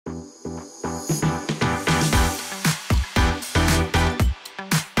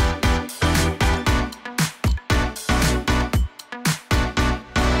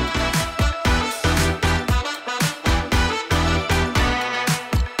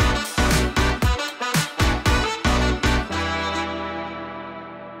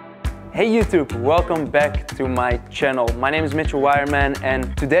Hey YouTube, welcome back to my channel. My name is Mitchell Wireman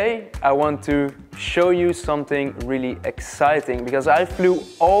and today I want to show you something really exciting because I flew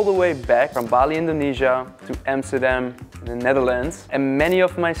all the way back from Bali, Indonesia to Amsterdam, the Netherlands, and many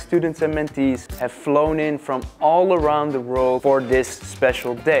of my students and mentees have flown in from all around the world for this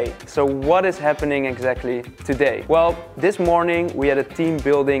special day. So what is happening exactly today? Well, this morning we had a team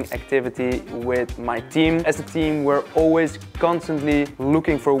building activity with my team. As a team, we're always constantly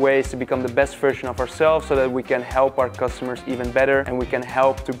looking for ways to become the best version of ourselves so that we can help our customers even better and we can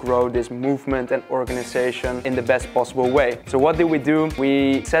help to grow this movement and organization in the best possible way. So what did we do?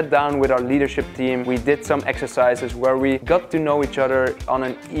 We sat down with our leadership team. We did some exercises where we got to know each other on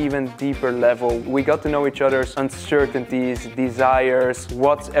an even deeper level. We got to know each other's uncertainties, desires,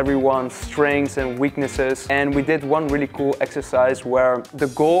 what's everyone's strengths and weaknesses. And we did one really cool exercise where the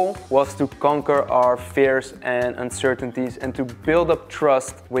goal was to conquer our fears and uncertainties and to build up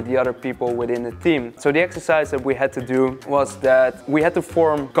trust with the other people within the team. So the exercise that we had to do was that we had to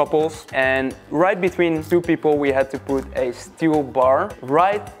form couples, and right between two people we had to put a steel bar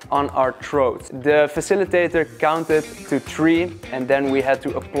right on our throats. The facilitator counted to 3 and then we had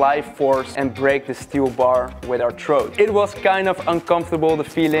to apply force and break the steel bar with our throat. It was kind of uncomfortable, the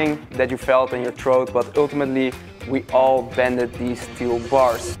feeling that you felt in your throat, but ultimately we all bended these steel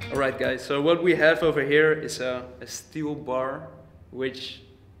bars. Alright guys, so what we have over here is a steel bar which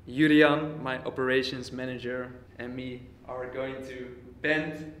Julian, my operations manager, and me are going to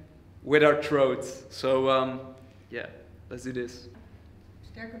bend with our throats. So yeah, let's do this.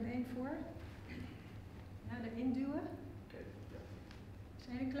 Sterke been voor. Ja, erin duwen. Okay.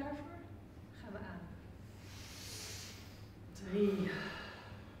 Zijn jullie klaar voor? Gaan we aan. 3,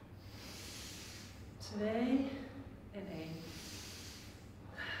 2 en 1.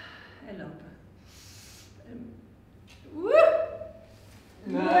 En lopen. Woe!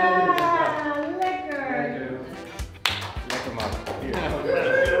 Ja, lekker! Lekker man.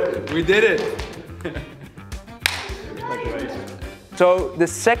 We did it! So the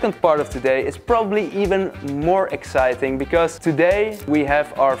second part of today is probably even more exciting because today we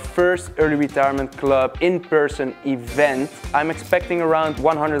have our first early retirement club in-person event. I'm expecting around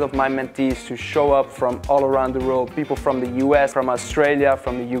 100 of my mentees to show up from all around the world. People from the US, from Australia,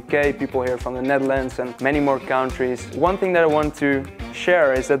 from the UK, people here from the Netherlands and many more countries. One thing that I want to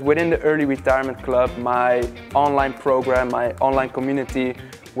share is that within the early retirement club, my online program, my online community,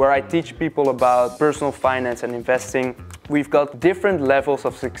 where I teach people about personal finance and investing, we've got different levels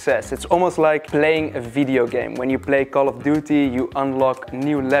of success. It's almost like playing a video game. When you play Call of Duty, you unlock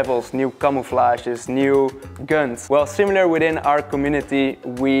new levels, new camouflages, new guns. Well, similar within our community,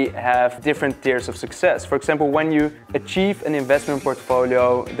 we have different tiers of success. For example, when you achieve an investment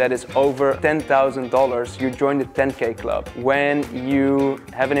portfolio that is over $10,000, you join the 10K club. When you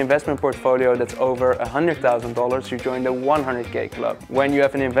have an investment portfolio that's over $100,000, you join the 100K club. When you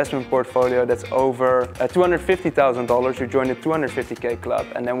have an investment portfolio that's over $250,000, you join the 250K club,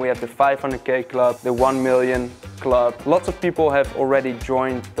 and then we have the 500K club, the 1 million club. Lots of people have already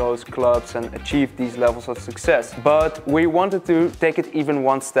joined those clubs and achieved these levels of success. But we wanted to take it even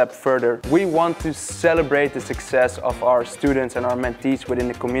one step further. We want to celebrate the success of our students and our mentees within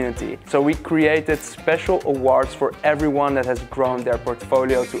the community. So we created special awards for everyone that has grown their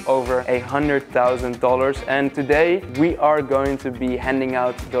portfolio to over $100,000. And today we are going to be handing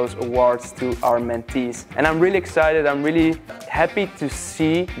out those awards to our mentees. And I'm really excited. I'm really happy to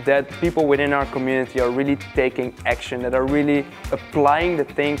see that people within our community are really taking action, that are really applying the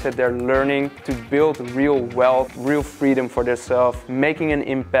things that they're learning to build real wealth, real freedom for themselves, making an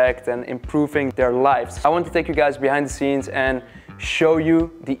impact and improving their lives. I want to take you guys behind the scenes and show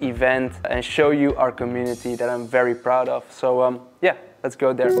you the event and show you our community that I'm very proud of. So yeah, let's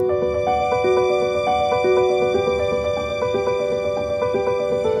go there.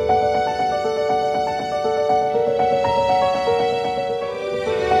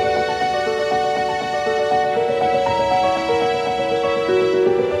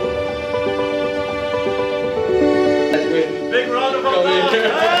 Big round of applause!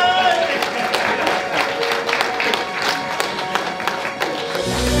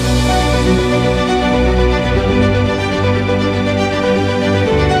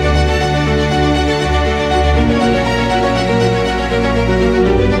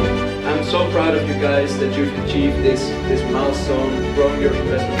 I'm so proud of you guys that you've achieved this milestone, growing your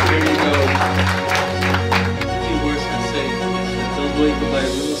investment. Here you go. A few words to say. Don't wait to buy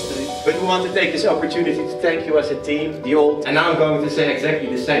real estate. But we want to take this opportunity to thank you as a team, the old. And now I'm going to say exactly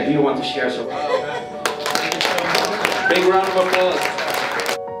the same. Do you want to share some? Big round of applause.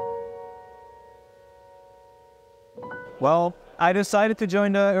 Well, I decided to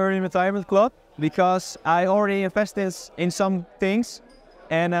join the Early Retirement Club because I already invested in some things,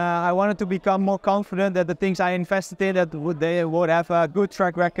 and I wanted to become more confident that the things I invested in they would have a good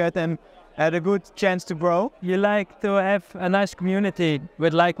track record and had a good chance to grow. You like to have a nice community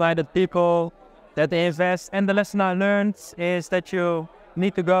with like-minded people that they invest. And the lesson I learned is that you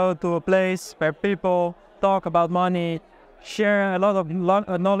need to go to a place where people talk about money, share a lot of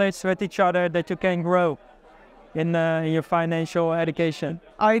knowledge with each other, that you can grow in your financial education.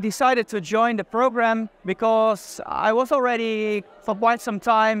 I decided to join the program because I was already for quite some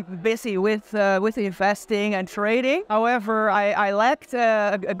time busy with investing and trading. However, I lacked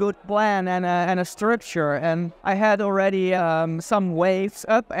a good plan and a structure, and I had already some waves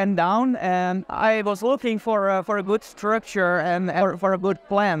up and down, and I was looking for a good structure and for a good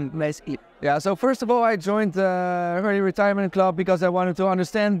plan, basically. Yeah, so first of all, I joined the Early Retirement Club because I wanted to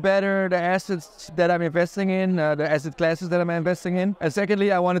understand better the assets that I'm investing in, the asset classes that I'm investing in. And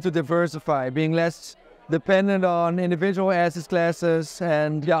secondly, I wanted to diversify, being less dependent on individual asset classes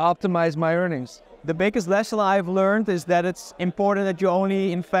and optimize my earnings. The biggest lesson I've learned is that it's important that you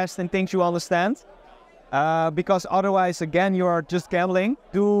only invest in things you understand. Because otherwise, again, you are just gambling.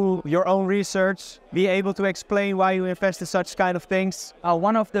 Do your own research, be able to explain why you invest in such kind of things.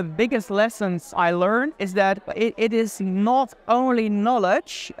 One of the biggest lessons I learned is that it is not only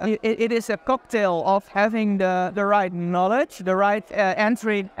knowledge, it is a cocktail of having the right knowledge, the right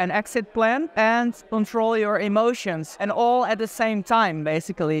entry and exit plan, and control your emotions, and all at the same time,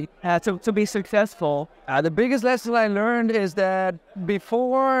 basically, to be successful. The biggest lesson I learned is that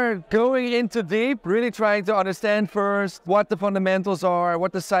before going into deep, really trying to understand first what the fundamentals are,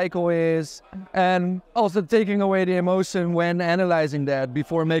 what the cycle is, and also taking away the emotion when analyzing that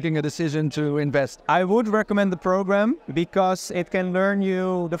before making a decision to invest. I would recommend the program because it can learn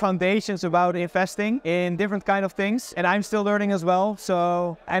you the foundations about investing in different kind of things. And I'm still learning as well,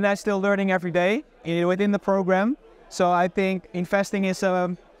 and I'm still learning every day within the program. So I think investing is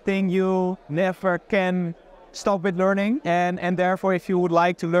a thing you never can stop with learning, and therefore if you would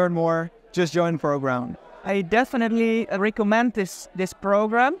like to learn more, just join the program. I definitely recommend this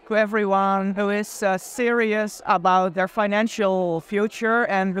program to everyone who is serious about their financial future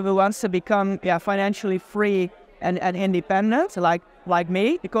and who wants to become financially free and independent, like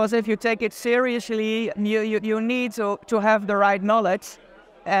me. Because if you take it seriously, you need to have the right knowledge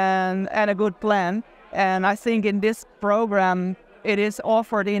and a good plan. And I think in this program it is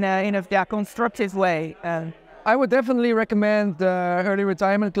offered in a constructive way. I would definitely recommend the Early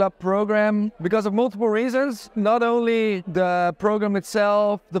Retirement Club program because of multiple reasons. Not only the program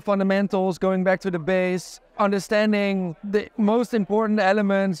itself, the fundamentals, going back to the base, understanding the most important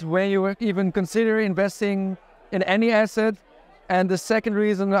elements when you even consider investing in any asset. And the second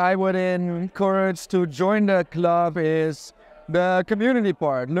reason I would encourage to join the club is the community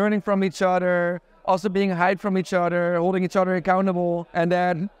part, learning from each other, also being hyped from each other, holding each other accountable, and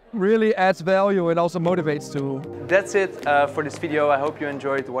that really adds value and also motivates too. That's it for this video. I hope you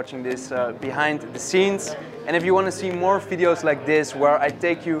enjoyed watching this behind the scenes. And if you want to see more videos like this where I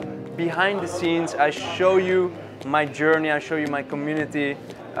take you behind the scenes, I show you my journey, I show you my community,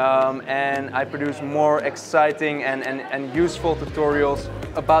 and I produce more exciting and useful tutorials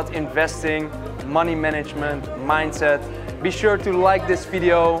about investing, money management, mindset. Be sure to like this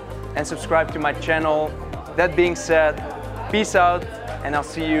video and subscribe to my channel. That being said, peace out, and I'll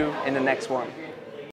see you in the next one.